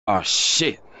Oh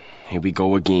shit, here we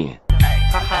go again.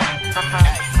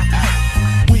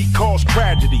 We cause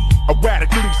tragedy,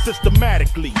 erratically,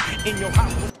 systematically, in your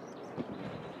house.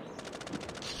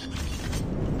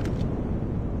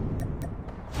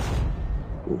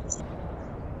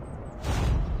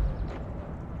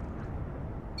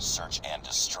 Search and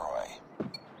destroy.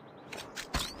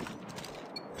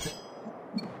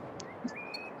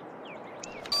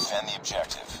 Defend the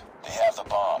objective. They have the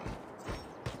bomb.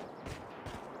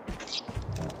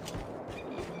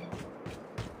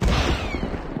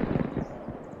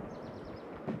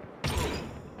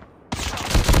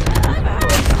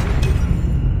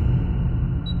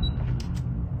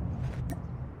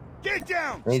 Get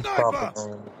down! He's Sniper!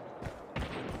 popping.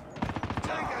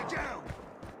 Tango down!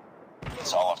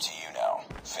 It's all up to you now.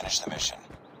 Finish the mission.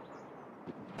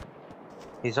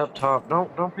 He's up top.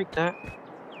 Don't pick that.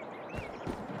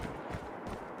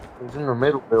 He's in the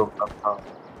middle building up top.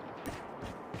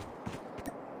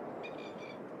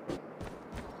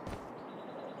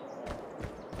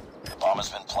 The bomb has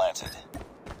been planted.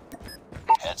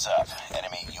 Heads up.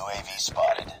 Enemy UAV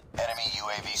spotted. Enemy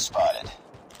UAV spotted.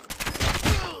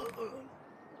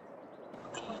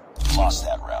 Lost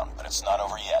that round, but it's not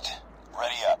over yet.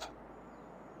 Ready up.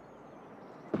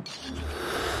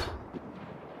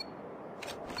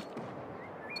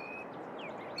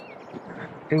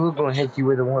 He was gonna hit you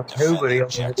with the one too, but he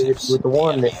also hit you with the The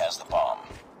one enemy that. has the bomb.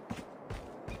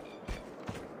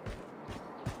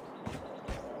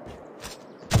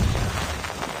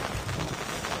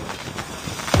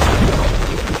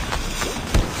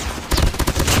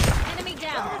 Enemy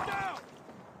down. Down!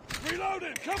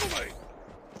 Reloading! Cover me!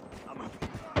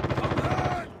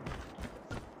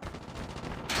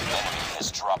 The enemy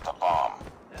has dropped the bomb.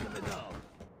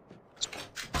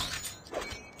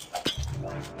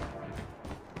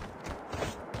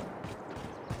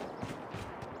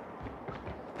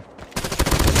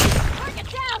 Target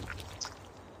down.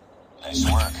 Nice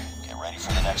work. Get ready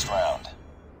for the next round.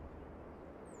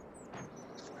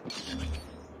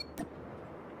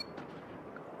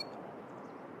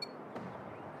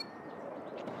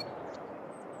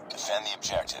 Defend the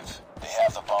objective. They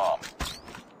have the bomb.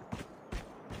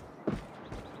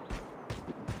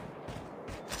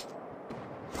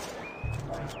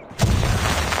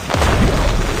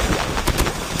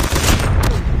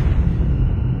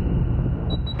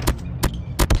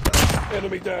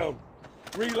 Enemy down!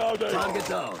 Reloading! Target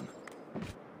down.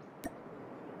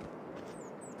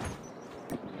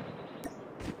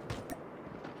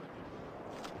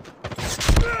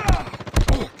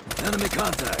 Enemy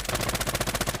contact.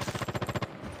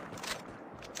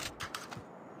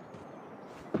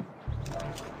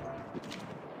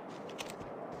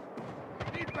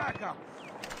 Need backup!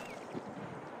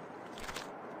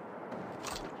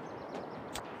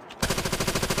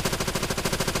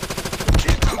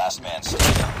 Last man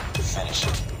standing. Finish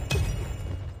it.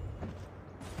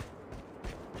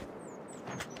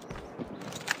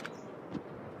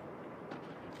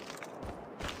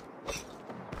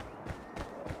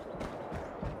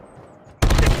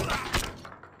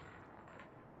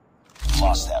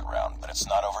 Lost that round, but it's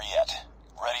not over yet.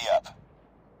 Ready up.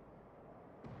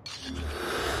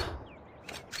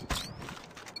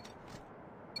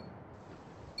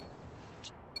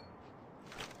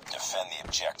 Defend the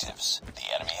objectives.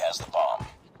 The enemy has the bomb.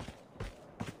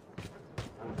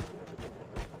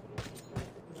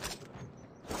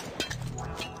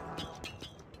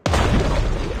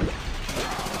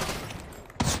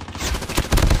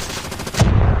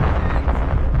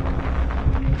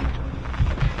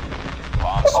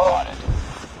 Bomb spotted.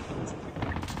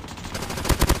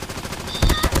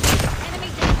 Enemy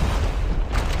down.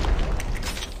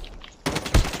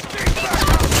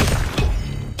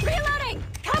 Reloading.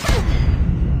 Cover.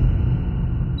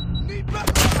 Need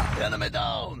backup! Enemy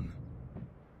down.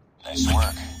 Nice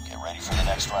work. Get ready for the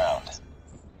next round.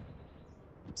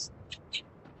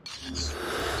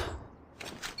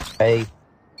 Hey.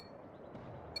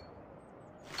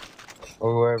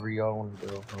 Or wherever y'all want to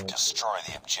go. Destroy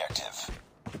the objective.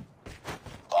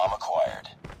 Bomb acquired.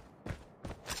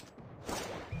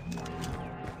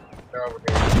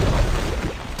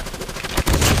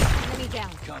 Enemy down.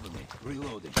 Cover me.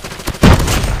 Reloading.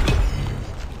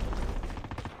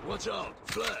 Watch out.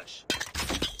 Flash.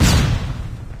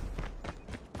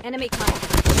 Enemy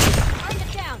contact.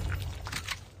 Target down.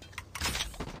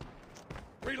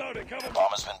 Reloading! Cover me! Bomb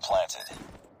has been planted.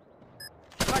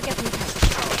 Target in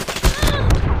sight.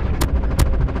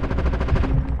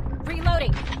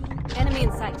 Reloading. Enemy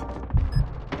in sight.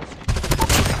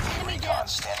 Enemy down. Recon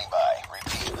standing by.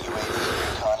 Repeat.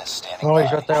 UAV recon is standing Oh, by.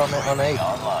 he's right there on UAV A.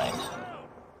 online.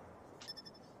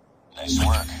 Nice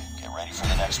work. Get ready for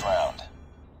the next next round.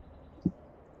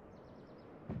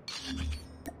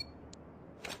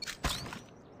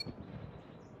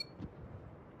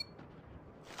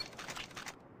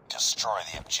 Destroy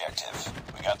the objective.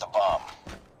 We got the bomb.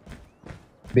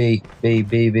 B, B,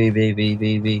 B, B, B, B,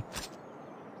 B, B.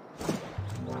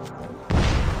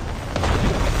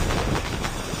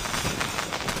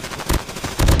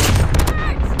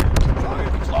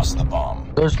 We've lost the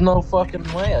bomb. There's no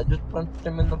fucking way. I just punched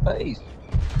him in the face.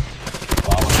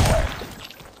 Bomb acquired.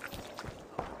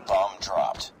 Bomb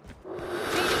dropped.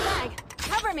 Changing mag.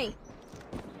 Cover me.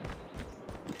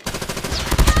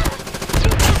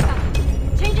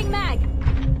 Changing mag.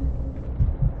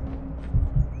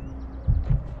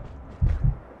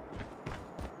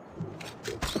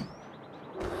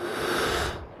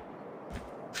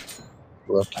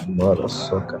 Lucky mother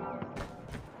sucker.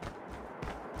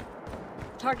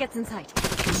 Targets in sight. We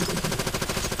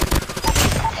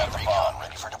have the bomb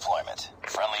ready for deployment.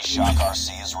 Friendly shock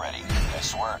RC is ready.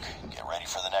 Nice work. Get ready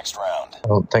for the next round. I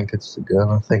don't think it's the gun.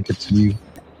 I think it's you.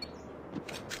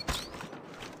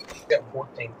 Got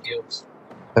 14 kills.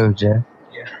 Oh, Jack.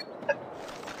 Yeah.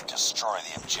 Destroy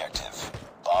the objective.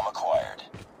 Bomb acquired.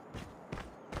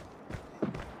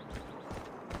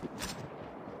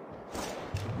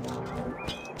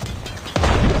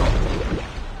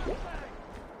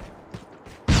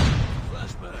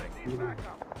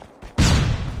 Flashbang.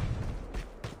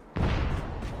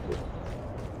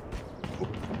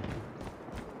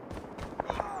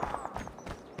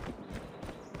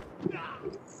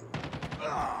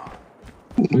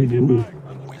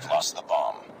 We've lost the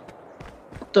bomb.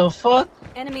 What the fuck?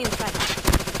 Enemy in sight.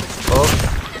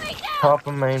 Oh, Enemy down. top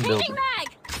of main Changing building. mag.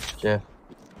 Jeff.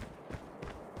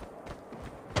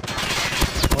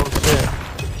 Oh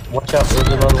shit. Watch out, there's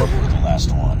another You're one. the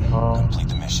last one. Oh. Complete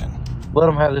the mission. Let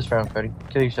him have this round, Freddy.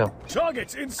 Kill yourself.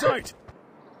 Targets in sight.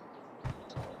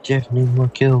 Jeff needs more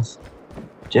kills.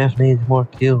 Jeff needs more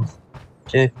kills.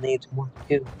 Jeff needs more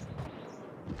kills.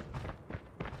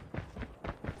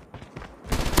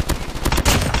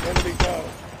 Enemy down.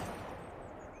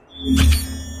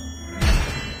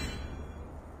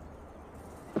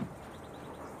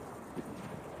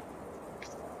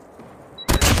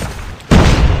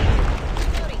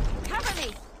 Reloading. Cover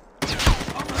me.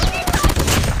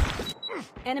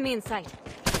 Enemy in sight.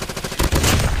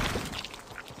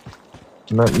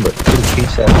 Nothing but 2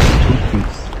 piece after 2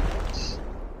 piece.